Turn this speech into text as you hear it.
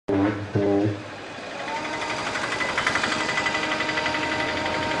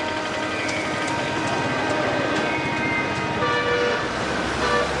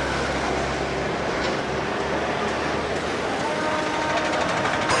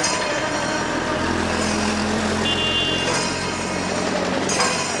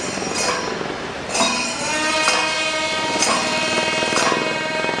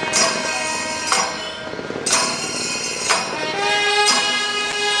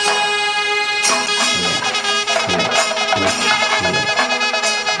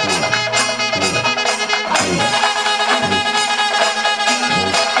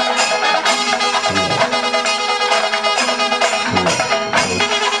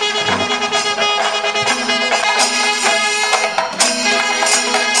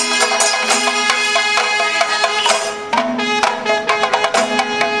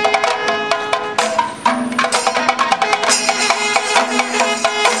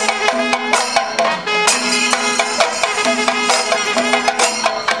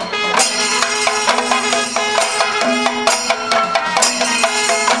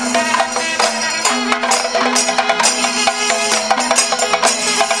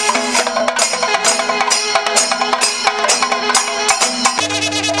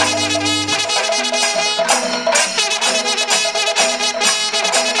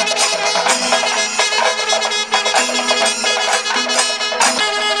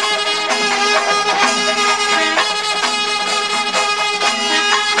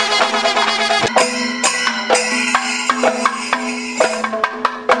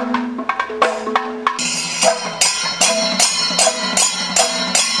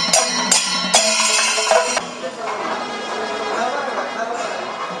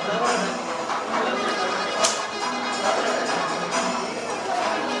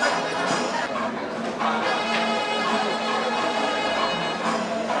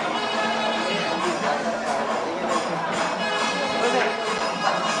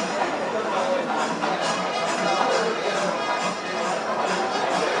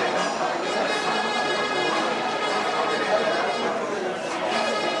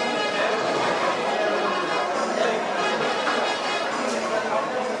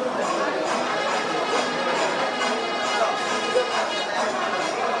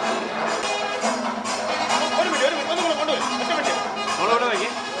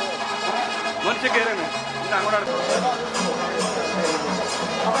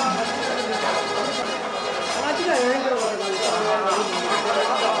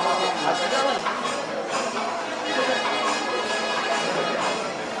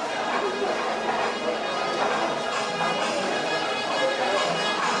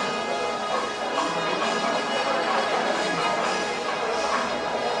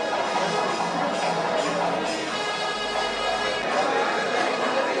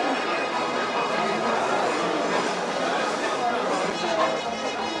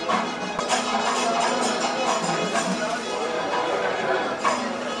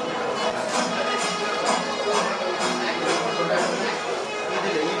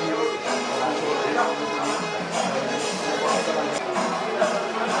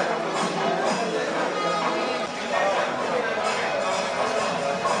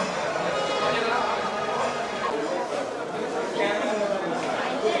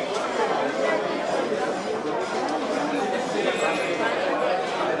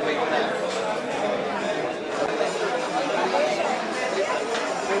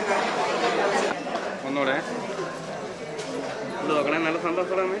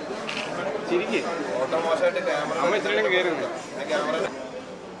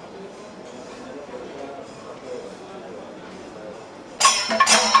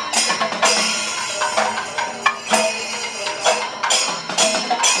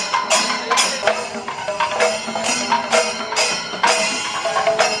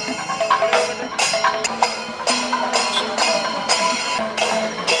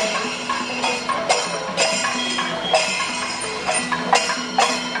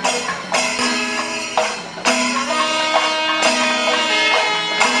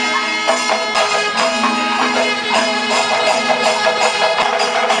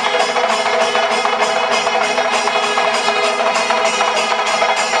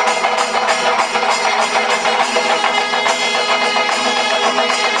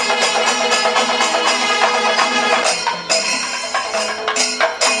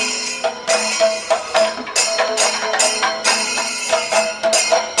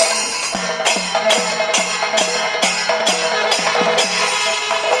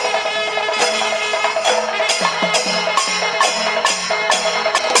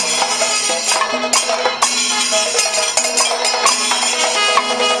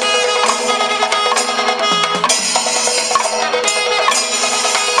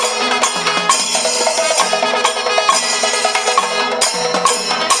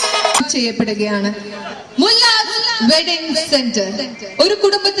ചെയ്യപ്പെടുകയാണ്. Mullas wedding centre ഒരു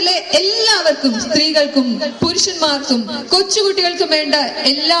കുടുംബത്തിലെ എല്ലാവർക്കും, സ്ത്രീകൾക്കും പുരുഷന്മാർക്കും കൊച്ചുകുട്ടികൾക്കും വേണ്ട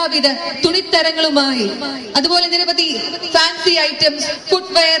എല്ലാവിധ തുണിത്തരങ്ങളുമായി, അതുപോലെ നിരവധി ഫാൻസി ഐറ്റംസ്,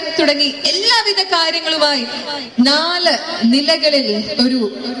 ഫുട്വെയർ തുടങ്ങി എല്ലാവിധ കാര്യങ്ങളുമായി 4 നിലകളിൽ ഒരു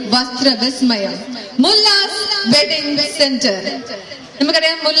വസ്ത്രവിസ്മയം. Mullas wedding centre.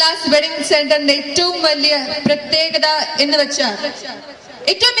 നമുക്കറിയാം, മുല്ലാസ് വെഡിങ് സെന്ററിന്റെ ഏറ്റവും വലിയ പ്രത്യേകത എന്ന് വെച്ചാൽ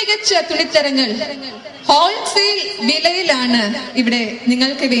ഏറ്റവും മികച്ച തുണിത്തരങ്ങൾ ഹോൾസെയിൽ വിലയിലാണ് ഇവിടെ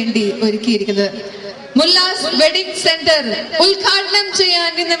നിങ്ങൾക്ക് വേണ്ടി ഒരുക്കിയിരിക്കുന്നത്. മുല്ലാസ് വെഡിങ് സെന്റർ ഉദ്ഘാടനം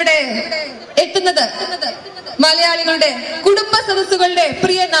ചെയ്യാൻ ഇന്നിവിടെ എത്തുന്നത് മലയാളികളുടെ കുടുംബ സദസ്സുകളുടെ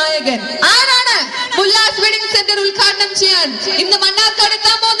പ്രിയ നായകൻ ആരാണ്? മുല്ലാസ് വെഡിങ് സെന്റർ ഉദ്ഘാടനം ചെയ്യാൻ ഇന്ന് മണ്ണാർക്കാട്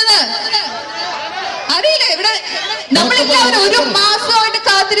എത്താൻ പോകുന്നത് അറിയില്ലേ? ഇവിടെ നമ്മളെല്ലാവരും ഒരു മാസമായിട്ട്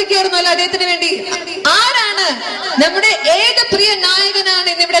കാത്തിരിക്കുകയായിരുന്നല്ലോ അദ്ദേഹത്തിന് വേണ്ടി. ആരാണ്? നമ്മുടെ ഏത് പ്രിയ നായകനാണ്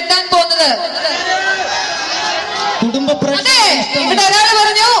ഇന്ന് ഇവിടെ എത്താൻ പോകുന്നത്? അതെ, ഇവിടെ ഒരാൾ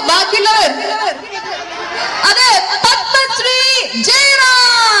പറഞ്ഞു, ബാക്കിയുള്ളവർ അതെ, പത്മശ്രീ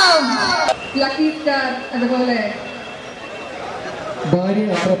ജയറാം, ലക്കി സ്റ്റാർ, അതുപോലെ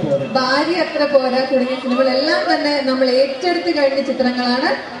ഭാര്യ അത്ര പോരാ തുടങ്ങിയ സിനിമകളെല്ലാം തന്നെ നമ്മൾ ഏറ്റെടുത്ത് കഴിഞ്ഞ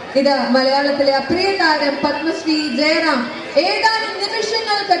ചിത്രങ്ങളാണ്. ഇത് മലയാളത്തിലെ അപ്രിയ താരം പത്മശ്രീ ജയറാം ഏതാനും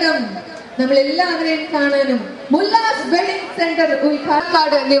നിമിഷങ്ങൾക്കകം നമ്മൾ എല്ലാവരെയും കാണാനും മുല്ലാസ് വെഡിങ് സെന്റർ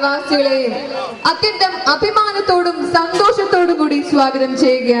ഉദ്ഘാടന നിവാസികളെയും അത്യന്തം അഭിമാനത്തോടും സന്തോഷത്തോടും കൂടി സ്വാഗതം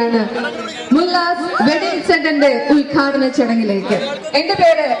ചെയ്യുകയാണ് മുല്ലാസ് വെഡിങ് സെന്ററിന്റെ ഉദ്ഘാടന ചടങ്ങിലേക്ക്. എന്റെ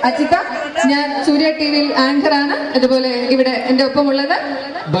പേര് അജിത, ഞാൻ സൂര്യ ടിവിയിൽ ആങ്കറാണ്. അതുപോലെ ഇവിടെ എന്റെ ഒപ്പമുള്ളത്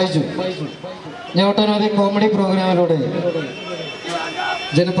ബൈജു. ഞാൻ ഒട്ടനവധി കോമഡി പ്രോഗ്രാമിലൂടെ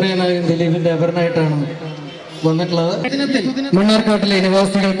ജനപ്രിയ നായകൻ ദിലീപിന്റെ അപരനായിട്ടാണ് വന്നിട്ടുള്ളത്. മണ്ണാർക്കാട്ടിലെ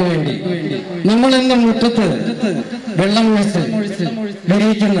നിവാസികൾക്ക് വേണ്ടി നമ്മൾ എന്ന മുറ്റത്ത് വെള്ളം ഒഴിച്ച്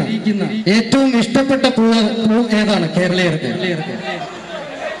വിരിയിക്കുന്ന ഏറ്റവും ഇഷ്ടപ്പെട്ട പൂ ഏതാണ് കേരളീയർക്ക്?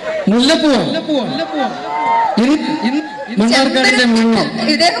 മുല്ലപ്പൂവാണ്. മണ്ണാർക്കാടിന്റെ മണ്ണ്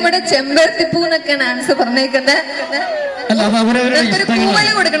ഇദ്ദേഹം ഇവിടെ ചെമ്പരത്തിപ്പൂ എന്നൊക്കെയാണ് ആൻസർ പറഞ്ഞേക്കുന്നത്. അല്ല, അത് അവരവരുടെ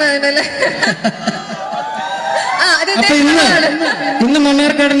കൊടുക്കണല്ലേ. അപ്പൊ ഇന്ന്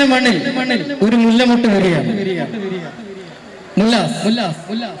മണ്ണാർക്കാട് മണ്ണാർക്കാടിന്റെ മണ്ണിൽ ഒരു മുല്ലമുട്ട് വരികയാണ്. മുല്ലാസ്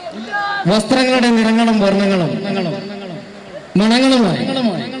വസ്ത്രങ്ങളുടെ നിറങ്ങളും വർണ്ണങ്ങളും മണങ്ങളുമായി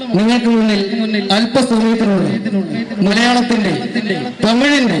നിങ്ങൾക്ക് മുന്നിൽ അല്പസമയത്തിനുള്ളിൽ മലയാളത്തിന്റെ,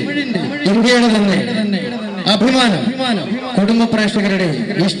 തമിഴിന്റെ, ഇന്ത്യയുടെ തന്നെ അഭിമാനം, കുടുംബ പ്രേക്ഷകരുടെ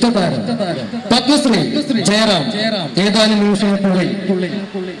ഇഷ്ടതാരം പത്മശ്രീ ജയറാം ഏതാനും നിമിഷങ്ങൾക്കുള്ളിൽ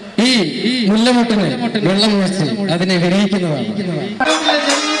ഈ മുല്ലമുട്ടിന് വെള്ളം വെച്ച് അതിനെ വിരിയിക്കുന്നതാണ്.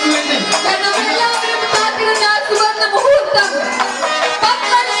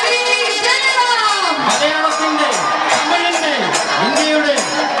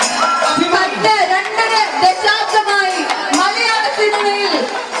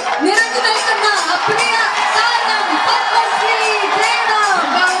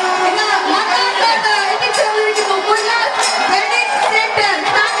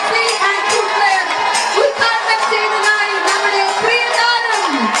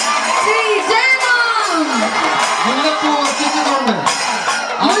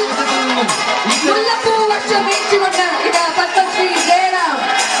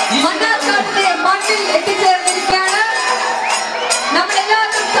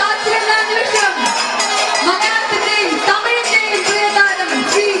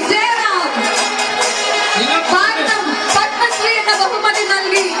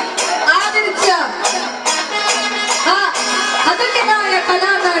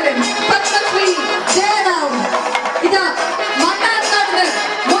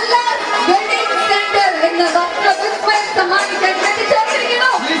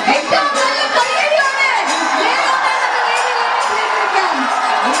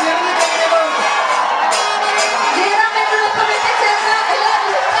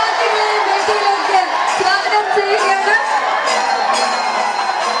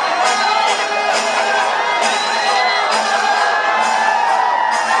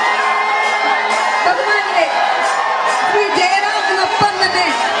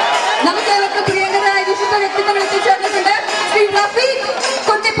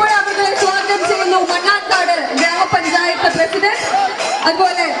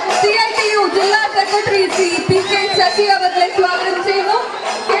 അതുപോലെ CITU ജില്ലാ സെക്രട്ടറി ശ്രീ PK ശശി അവരെ സ്വാഗതം ചെയ്യുന്നു.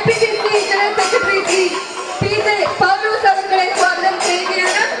 KPCC general secretary Shri PJ Paulose അവരെ സ്വാഗതം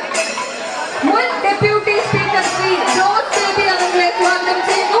ചെയ്യുകയാണ്. മുൻ deputy speaker Shri Jose baby അവരെ സ്വാഗതം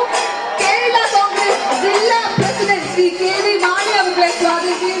ചെയ്യുന്നു. കേരള കോൺഗ്രസ് ജില്ലാ പ്രസിഡന്റ് ശ്രീ KV മാണി അവരെ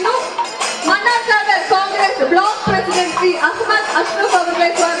സ്വാഗതം ചെയ്യുന്നു. മണ്ണാർക്കാട് കോൺഗ്രസ് ബ്ലോക്ക് പ്രസിഡന്റ് ശ്രീ അഹമ്മദ് അഷ്റഫ് അവരെ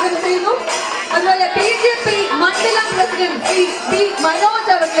സ്വാഗതം ചെയ്യുന്നു. അതുപോലെ BJP മണ്ഡലം പ്രസിഡന്റ് ശ്രീ P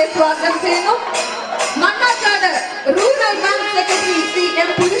മനോജ് അവരെ സ്വാഗതം ചെയ്യുന്നു. Mannarkkad rural bank secretary Shri M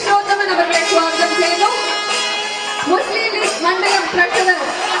Purushothaman അവരെ സ്വാഗതം ചെയ്യുന്നു. മുസ്ലിം ലീഗ് മണ്ഡലം ട്രഷറർ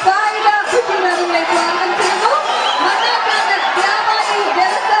ഫായിദ ഹുസൈൻ അവരെ സ്വാഗതം ചെയ്യുന്നു. മണ്ണാർക്കാട് വ്യാപാരി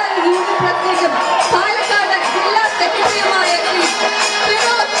വ്യവസായി യൂണിയൻ പ്രസിഡന്റും പാലക്കാട് ജില്ലാ സെക്രട്ടറിയുമായ ശ്രീ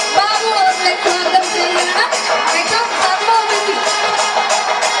ഫിറോസ് ബാബു അവരെ സ്വാഗതം ചെയ്യുകയാണ്. ഏറ്റവും സർവോപരി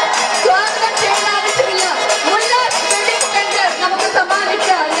സ്വാഗതം ചെയ്യാനാവശ്യമില്ല, മുല്ലാസ് വെഡിംഗ് സെന്റർ നമുക്ക് സമ്മാനിച്ച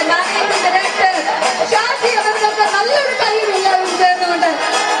മാനേജിംഗ് ഡയറക്ടർ ഷാജി അവർക്ക് നല്ലൊരു കൈയില്ലാവും ചേർന്നുകൊണ്ട്,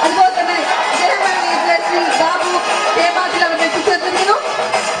 അതുപോലെ തന്നെ ജനറൽ മാനേജർ ശ്രീ ബാബു തേമാറ്റിൽ അവർ എത്തിച്ചേർന്നിരിക്കുന്നു.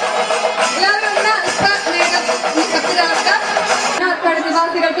 എല്ലാവരും മണ്ണാർക്കാട്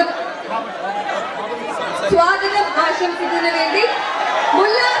നിവാസികൾക്ക് സ്വാഗതം ആശംസിക്കുന്നതിന് വേണ്ടി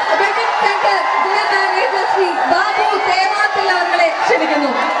Mullas wedding centre general manager Shri Babu തേമാറ്റിൽ അവരെ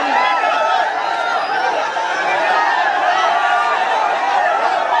ക്ഷണിക്കുന്നു.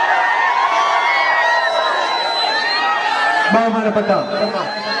 ബഹുമാനപ്പെട്ട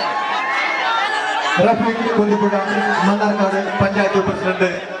Rafeeq കുന്നിപ്പുഴ Mannarkkad panchayat president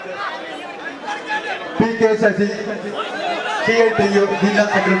PK Sasi CITU ജില്ലാ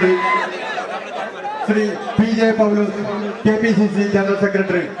secretary Shri PJ Paulose KPCC general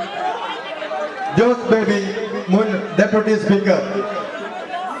secretary Jose baby മുൻ deputy speaker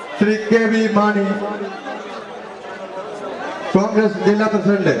Shri KV Mani Congress ജില്ലാ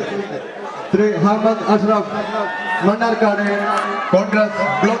president Shri Ahmed Ashraf Mannarkkad Congress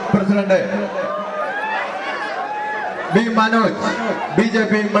block president B Manoj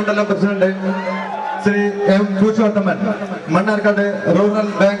BJP മണ്ഡലം president Shri M Purushothaman Mannarkkad rural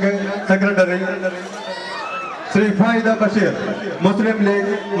bank secretary Shri Faida Basheer മുസ്ലിം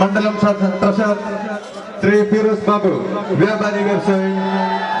ലീഗ് മണ്ഡലം ട്രഷറർ ശ്രീ ഫിറോസ് ബാബു വ്യാപാരി വ്യവസായി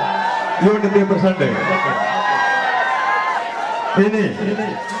യൂണിറ്റ് പ്രസിഡന്റ്. ഇനി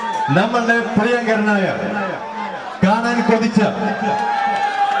നമ്മളുടെ പ്രിയങ്കരനായ കാണാൻ കൊതിച്ച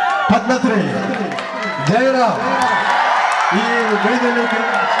പത്മശ്രീ ജയറാം ഈ വേദിയിലേക്ക്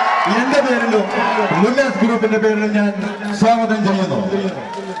എന്റെ പേരിലും മുല്ലാസ് ഗ്രൂപ്പിന്റെ പേരിലും ഞാൻ സ്വാഗതം ചെയ്യുന്നു.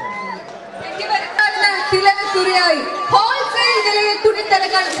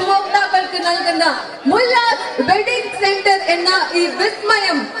 നടക്കുന്ന മുല്ലാസ് വെഡിംഗ് സെന്റർ എന്ന ഈ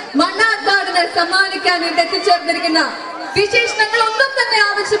വിസ്മയം മണ്ണാർക്കാടിന് സമ്മാനിക്കാൻ വേണ്ടി എത്തിച്ചേർന്നിരിക്കുന്ന വിശേഷണങ്ങളൊന്നും തന്നെ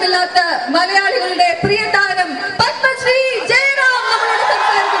ആവശ്യമില്ലാത്ത മലയാളികളുടെ പ്രിയ താരം പത്മശ്രീ ജയറാം നമ്മളോട്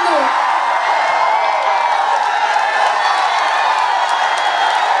സംസാരിക്കുന്നു.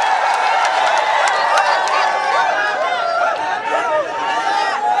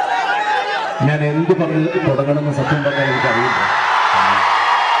 ഞാൻ എന്ത് പറഞ്ഞ് തുടങ്ങണമെന്ന് സത്യം പറഞ്ഞാൽ എനിക്കറിയില്ല.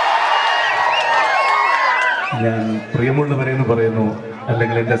 ഞാൻ പ്രിയമുള്ളവരെന്ന് പറയുന്നു,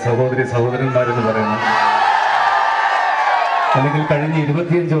 അല്ലെങ്കിൽ എൻ്റെ സഹോദരി സഹോദരന്മാരെന്ന് പറയുന്നു, അല്ലെങ്കിൽ കഴിഞ്ഞ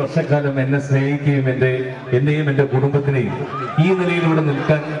 25 വർഷക്കാലം എന്നെ സ്നേഹിക്കുകയും എന്നെയും എൻ്റെ കുടുംബത്തിനെയും ഈ നിലയിലൂടെ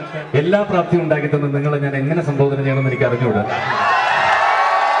നിൽക്കാൻ എല്ലാ പ്രാപ്തിയും ഉണ്ടാക്കി തന്ന നിങ്ങളെ ഞാൻ എങ്ങനെ സംബോധന ചെയ്യണമെന്ന് എനിക്ക് അറിഞ്ഞൂടാ.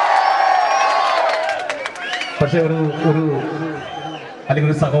 പക്ഷെ അല്ലെങ്കിൽ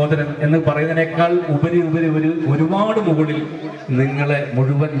ഒരു സഹോദരൻ എന്ന് പറയുന്നതിനേക്കാൾ ഉപരി ഒരുപാട് മുകളിൽ നിങ്ങളെ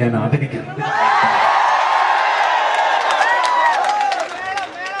മുഴുവൻ ഞാൻ ആദരിക്കുന്നു.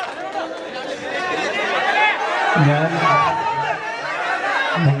 ഞാൻ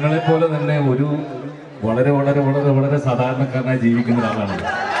നിങ്ങളെപ്പോലെ തന്നെ ഒരു വളരെ വളരെ വളരെ വളരെ സാധാരണക്കാരനായി ജീവിക്കുന്ന ഒരാളാണ്.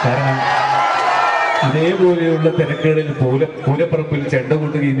 കാരണം ഇതേപോലെയുള്ള തിരക്കുകളിൽ പൂരപ്പറപ്പിൽ ചെണ്ട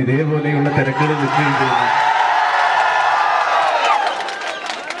കൊട്ടുകയും ഇതേപോലെയുള്ള തിരക്കുകളിൽ നിൽക്കുകയും ചെയ്യുന്നു.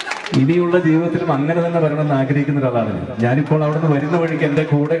 ഇനിയുള്ള ജീവിതത്തിലും അങ്ങനെ തന്നെ വരണമെന്ന് ആഗ്രഹിക്കുന്ന ഒരാളാണ് ഞാനിപ്പോൾ അവിടെ നിന്ന് വരുന്ന വഴിക്ക് എൻ്റെ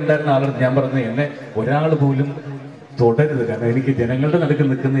കൂടെ ഉണ്ടായിരുന്ന ആളാണ് ഞാൻ പറഞ്ഞത്, എന്നെ ഒരാൾ പോലും തുടരുത്. കാരണം എനിക്ക് ജനങ്ങളുടെ നടുക്ക്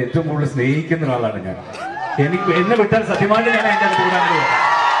നിൽക്കുന്ന ഏറ്റവും കൂടുതൽ സ്നേഹിക്കുന്ന ഒരാളാണ് ഞാൻ. എന്നെ വിട്ടാൽ സത്യമായിട്ട് ഞാൻ എൻ്റെ അടുത്ത് കൂടാൻ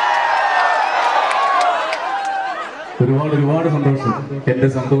ഒരുപാട് സന്തോഷം. എൻ്റെ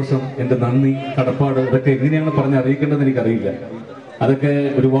സന്തോഷം, എൻ്റെ നന്ദി, കടപ്പാട് ഇതൊക്കെ എങ്ങനെയാണ് പറഞ്ഞ് അറിയിക്കേണ്ടതെന്ന് എനിക്കറിയില്ല. അതൊക്കെ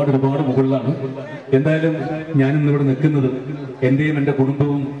ഒരുപാട് മുകളിലാണ്. എന്തായാലും ഞാൻ ഇന്നിവിടെ നിൽക്കുന്നതും എന്റെയും എൻ്റെ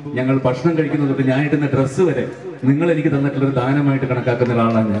കുടുംബവും ഞങ്ങൾ ഭക്ഷണം കഴിക്കുന്നത് തൊട്ട് ഞാൻ ഇടുന്ന ഡ്രസ്സ് വരെ നിങ്ങൾ എനിക്ക് തന്നിട്ടുള്ളൊരു ദാനമായിട്ട് കണക്കാക്കുന്ന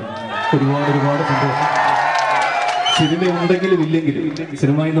ഒരാളാണ് ഞാൻ. ഒരുപാട് സന്തോഷം. സിനിമ ഉണ്ടെങ്കിലും ഇല്ലെങ്കിലും,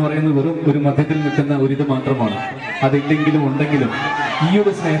 സിനിമ എന്ന് പറയുന്നത് വെറും ഒരു മധ്യത്തിൽ നിൽക്കുന്ന ഒരിത് മാത്രമാണ്. അതില്ലെങ്കിലും ഉണ്ടെങ്കിലും ഈ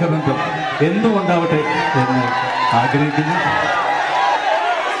ഒരു സ്നേഹബന്ധം എന്നും ഉണ്ടാവട്ടെ എന്ന് ആഗ്രഹിക്കുന്നു.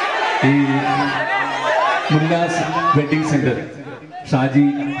 ഈ മുല്ലാസ് വെഡിങ് സെന്റർ ഷാജി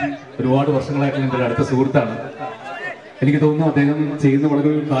ഒരുപാട് വർഷങ്ങളായിട്ട് എൻ്റെ അടുത്ത സുഹൃത്താണ്. എനിക്ക് തോന്നുന്നു അദ്ദേഹം ചെയ്യുന്ന വളരെ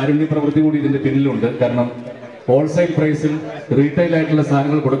ഒരു കാരുണ്യ പ്രവൃത്തി കൂടി ഇതിന്റെ പിന്നിലുണ്ട്. കാരണം ഹോൾസെയിൽ പ്രൈസിൽ റീറ്റെയിൽ ആയിട്ടുള്ള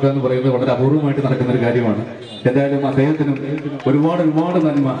സാധനങ്ങൾ കൊടുക്കുക എന്ന് പറയുന്നത് വളരെ അപൂർവമായിട്ട് നടക്കുന്ന ഒരു കാര്യമാണ്. എന്തായാലും അദ്ദേഹത്തിനും ഒരുപാട്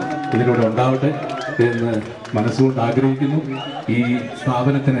നന്മ ഇതിലൂടെ ഉണ്ടാവട്ടെ എന്ന് മനസ്സുകൊണ്ട് ആഗ്രഹിക്കുന്നു. ഈ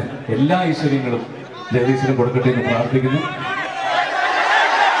സ്ഥാപനത്തിന് എല്ലാ ഐശ്വര്യങ്ങളും ജഗദീശനും കൊടുക്കട്ടെ എന്ന് പ്രാർത്ഥിക്കുന്നു.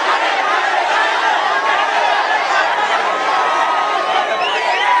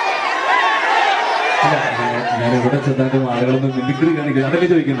 ഞാൻ ഇവിടെ ചെന്നാലും ആളുകളൊന്നും മിമിക്രി കാണിക്കുക അതല്ലേ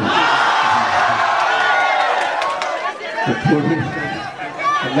ചോദിക്കുന്നു. എപ്പോഴും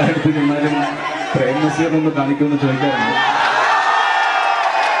എല്ലായിടത്തും ചെന്നാലും പ്രേംനസീറിനൊന്ന് കാണിക്കുമെന്ന് ചോദിക്കാറുണ്ട്.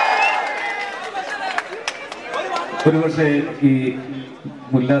 ഒരുപക്ഷെ ഈ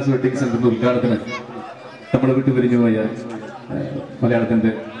മുല്ലാസ് വെഡിങ് സെന്ററിന്റെ ഉദ്ഘാടനത്തിന് നമ്മുടെ വിട്ടു പിരിഞ്ഞു പോയ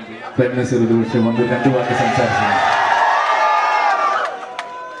മലയാളത്തിന്റെ പ്രേംനസീർ ഒരുപക്ഷെ വന്ന് 2 വാക്ക് സംസാരിച്ചു.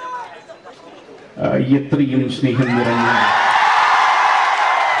 എത്രയും സ്നേഹം നിറഞ്ഞ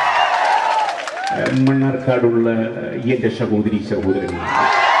മണ്ണാർക്കാടുള്ള എന്റെ സഹോദരൻ,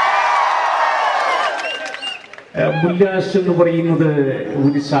 മുല്ലാസ് എന്ന് പറയുന്നത്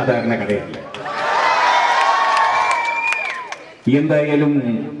ഒരു സാധാരണ കടയല്ല. എന്തായാലും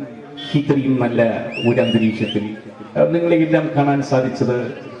ഇത്രയും നല്ല ഒരു അന്തരീക്ഷത്തിൽ നിങ്ങളെയെല്ലാം കാണാൻ സാധിച്ചത്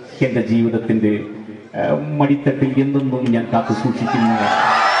എന്റെ ജീവിതത്തിന്റെ മടിത്തട്ടിൽ എന്നെന്നും ഞാൻ കാത്തു സൂക്ഷിക്കുന്ന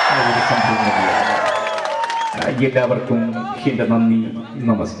ഒരു സംഭവം. എല്ലാവർക്കും എന്റെ നന്ദി,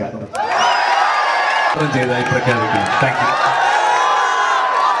 നമസ്കാരം ചെയ്തതായി പ്രഖ്യാപിക്കുന്നു. Thank you.